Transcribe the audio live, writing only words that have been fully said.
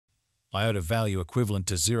Iota value equivalent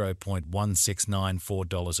to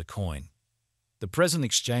 $0.1694 a coin. The present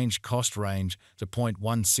exchange cost range to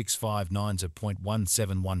 0.1659 to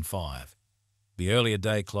 0.1715. The earlier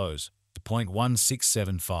day close to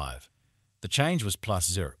 0.1675. The change was plus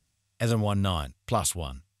 0.19 plus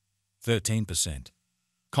 1. 13%.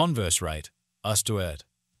 Converse rate, US to ERT.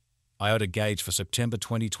 Iota gauge for September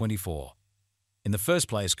 2024. In the first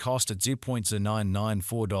place, cost at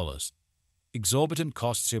 $0.994. Exorbitant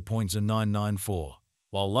costs $0.994,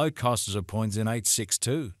 while low costs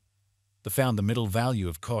 $0.862. The found the middle value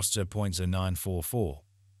of costs $0.944.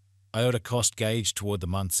 Iota cost gauge toward the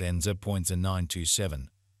month's end $0.927.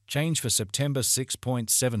 Change for September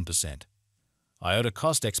 6.7%. Iota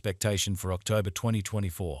cost expectation for October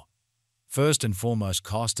 2024. First and foremost,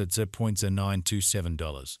 cost at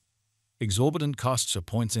 $0.927. Exorbitant costs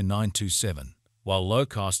 $0.927, while low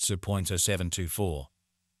costs $0.0724.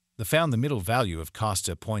 The found the middle value of costs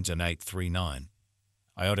 $0.839.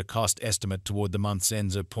 Iota cost estimate toward the month's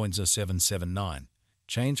end $0.779.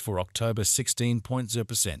 Change for October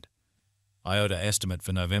 16%. Iota estimate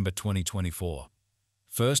for November 2024.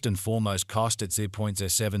 First and foremost, cost at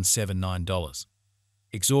 $0.779.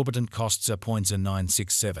 Exorbitant costs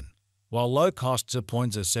 $0.967, while low costs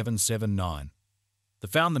 $0.779. The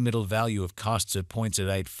found the middle value of costs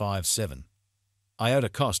 $0.857. Iota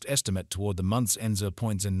cost estimate toward the month's end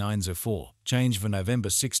 $0.904. Change for November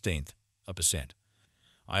 16th, %.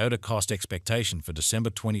 Iota cost expectation for December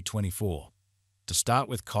 2024. To start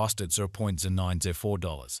with, cost at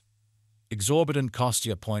 $0.904. Exorbitant cost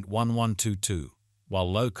 $0.1122,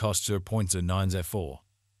 while low cost $0.904.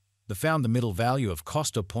 The found the middle value of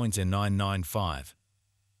cost $0.995.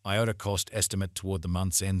 Iota cost estimate toward the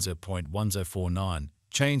month's end $0.1049.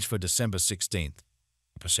 Change for December 16th,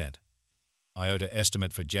 %. Iota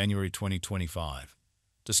estimate for January 2025.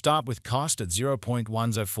 To start with, cost at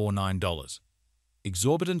 $0.1049.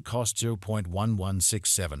 Exorbitant cost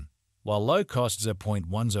 $0.1167, while low cost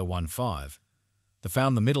 $0.1015. The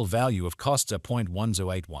found the middle value of costs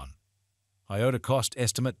 $0.1081. Iota cost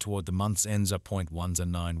estimate toward the month's end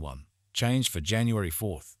 $0.1091. Change for January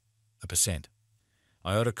 4th, %.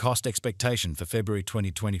 Iota cost expectation for February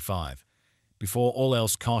 2025. Before all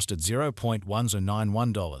else, cost at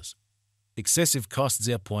 $0.1091. Excessive cost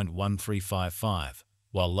 $0.1355,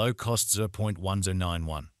 while low cost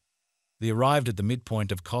 $0.1091. The arrived at the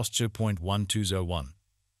midpoint of cost $0.1201.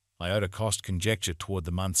 Iota cost conjecture toward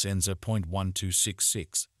the month's end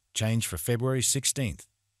 $0.1266. Change for February 16th,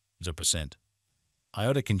 %.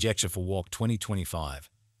 Iota conjecture for walk 2025.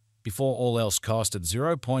 Before all else, cost at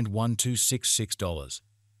 $0.1266.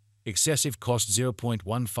 Excessive cost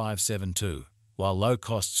 $0.1572, while low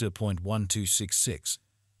cost $0.1266.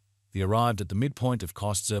 The arrived at the midpoint of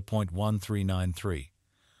cost $0.1393.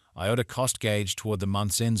 Iota cost gauge toward the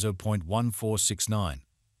month's end $0.1469.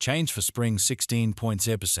 Change for spring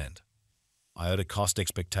 16%. Iota cost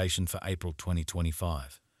expectation for April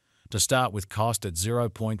 2025. To start with, cost at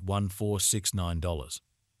 $0.1469.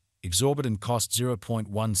 Exorbitant cost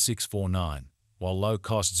 $0.1649, while low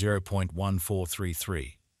cost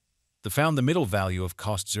 $0.1433. The found the middle value of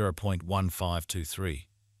cost $0.1523.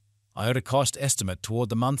 Iota cost estimate toward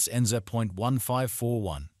the month's end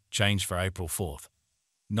 $0.1541. Change for April 4th,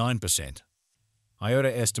 9%.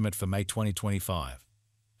 Iota estimate for May 2025.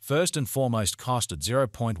 First and foremost, cost at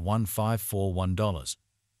 $0.1541.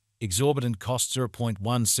 Exorbitant cost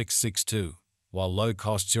 $0.1662, while low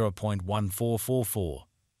cost $0.1444.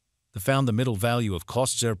 The found the middle value of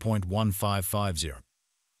cost $0.1550.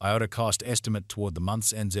 Iota cost estimate toward the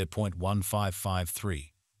month's end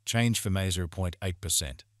 $0.1553. Change for May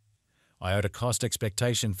 0.8%. Iota cost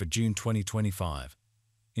expectation for June 2025.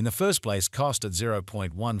 In the first place, cost at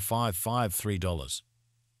 $0.1553.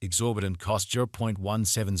 Exorbitant cost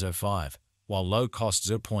 $0.1705, while low cost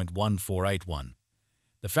 $0.1481.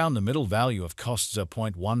 The found the middle value of costs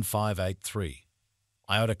 $0.1583.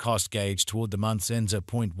 Iota cost gauge toward the month's end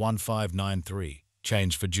 $0.1593.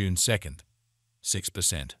 Change for June 2nd,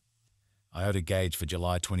 6%. Iota gauge for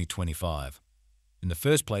July 2025. In the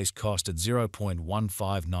first place, cost at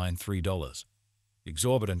 $0.1593.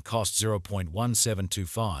 Exorbitant cost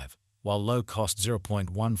 $0.1725, while low cost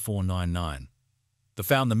 $0.1499. The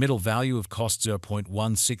found the middle value of cost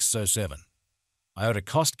 $0.1607. Iota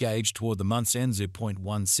cost gauge toward the month's end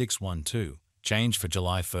 $0.1612. Change for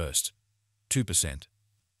July 1st, 2%.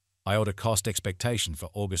 Iota cost expectation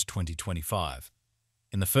for August 2025.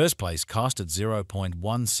 In the first place, cost at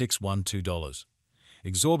 $0.1612.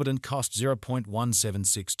 Exorbitant cost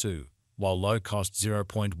 $0.1762, while low cost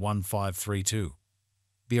 $0.1532.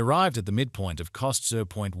 The arrived at the midpoint of cost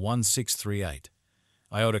 $0.1638.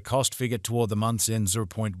 Iota cost figure toward the month's end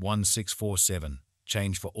 0.1647,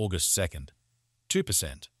 change for August 2nd,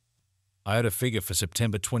 2%. Iota figure for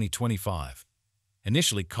September 2025.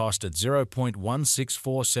 Initially cost at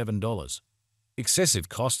 $0.1647. Excessive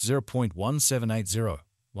cost 0.1780,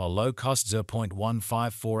 while low cost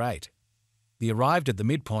 0.1548. The arrived at the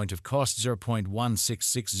midpoint of cost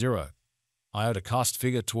 0.1660. Iota cost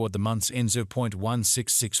figure toward the month's end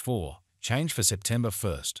 0.1664, change for September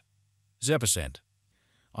 1st, 0%.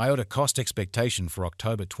 Iota cost expectation for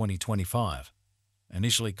October 2025.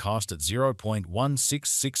 Initially cost at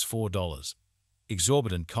 $0.1664.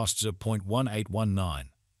 Exorbitant cost 0.1819,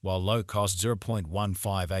 while low cost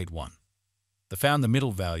 0.1581. The found the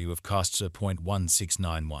middle value of cost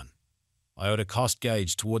 0.1691. Iota cost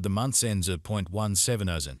gauge toward the month's end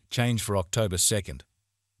 0.1700, change for October 2nd,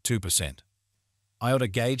 2%. Iota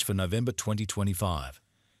gauge for November 2025.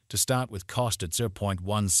 To start with cost at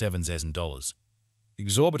 $0.17.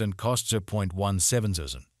 Exorbitant cost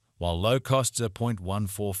 0.17, while low cost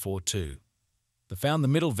 0.1442. The found the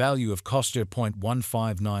middle value of cost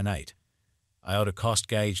 0.1598. Iota cost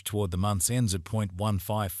gauge toward the month's ends at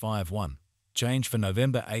 0.1551. Change for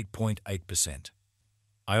November 8.8%.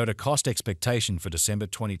 Iota cost expectation for December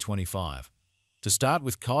 2025. To start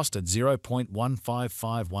with cost at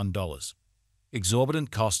 $0.1551.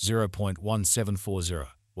 Exorbitant cost 0.1740,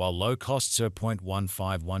 while low cost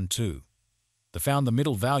 0.1512. The found the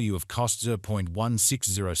middle value of cost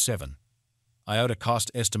 0.1607. Iota cost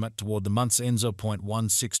estimate toward the month's end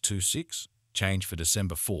 0.1626, change for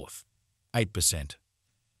December 4th, 8%.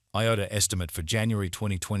 Iota estimate for January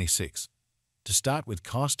 2026. To start with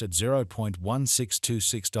cost at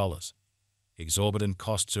 $0.1626. Exorbitant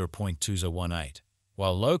cost 0.2018,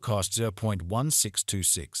 while low cost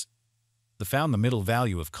 0.1626. The found the middle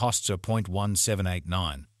value of cost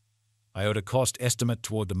 0.1789. Iota cost estimate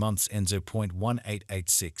toward the month's end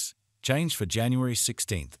 0.1886, change for January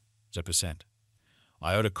 16th, 0%.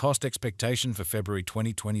 Iota cost expectation for February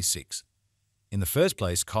 2026. In the first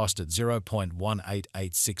place, cost at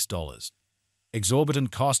 $0.1886.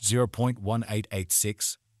 Exorbitant cost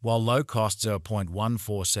 0.1886, while low cost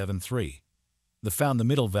 0.1473. The found the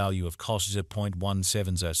middle value of cost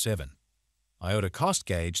 0.1707. Iota cost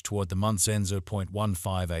gauge toward the month's end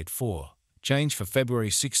 0.1584, change for February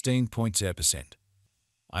 16.0%.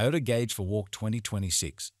 Iota gauge for Walk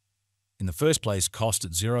 2026. In the first place, cost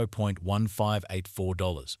at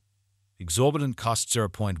 $0.1584. Exorbitant cost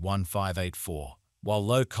 0.1584, while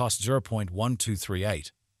low cost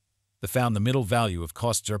 0.1238. The found the middle value of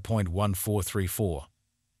cost 0.1434.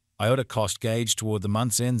 Iota cost gauge toward the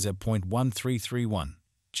month's end 0.1331,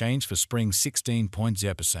 change for spring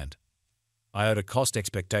 16.0%. Iota cost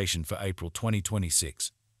expectation for April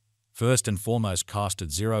 2026. First and foremost, cost at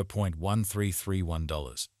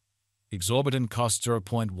 $0.1331. Exorbitant cost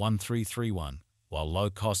 0.1331, while low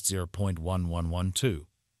cost 0.1112.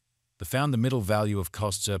 The found the middle value of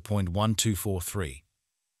cost 0.1243.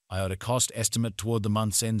 Iota cost estimate toward the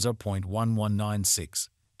month's end 0.1196,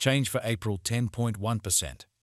 change for April 10.1%.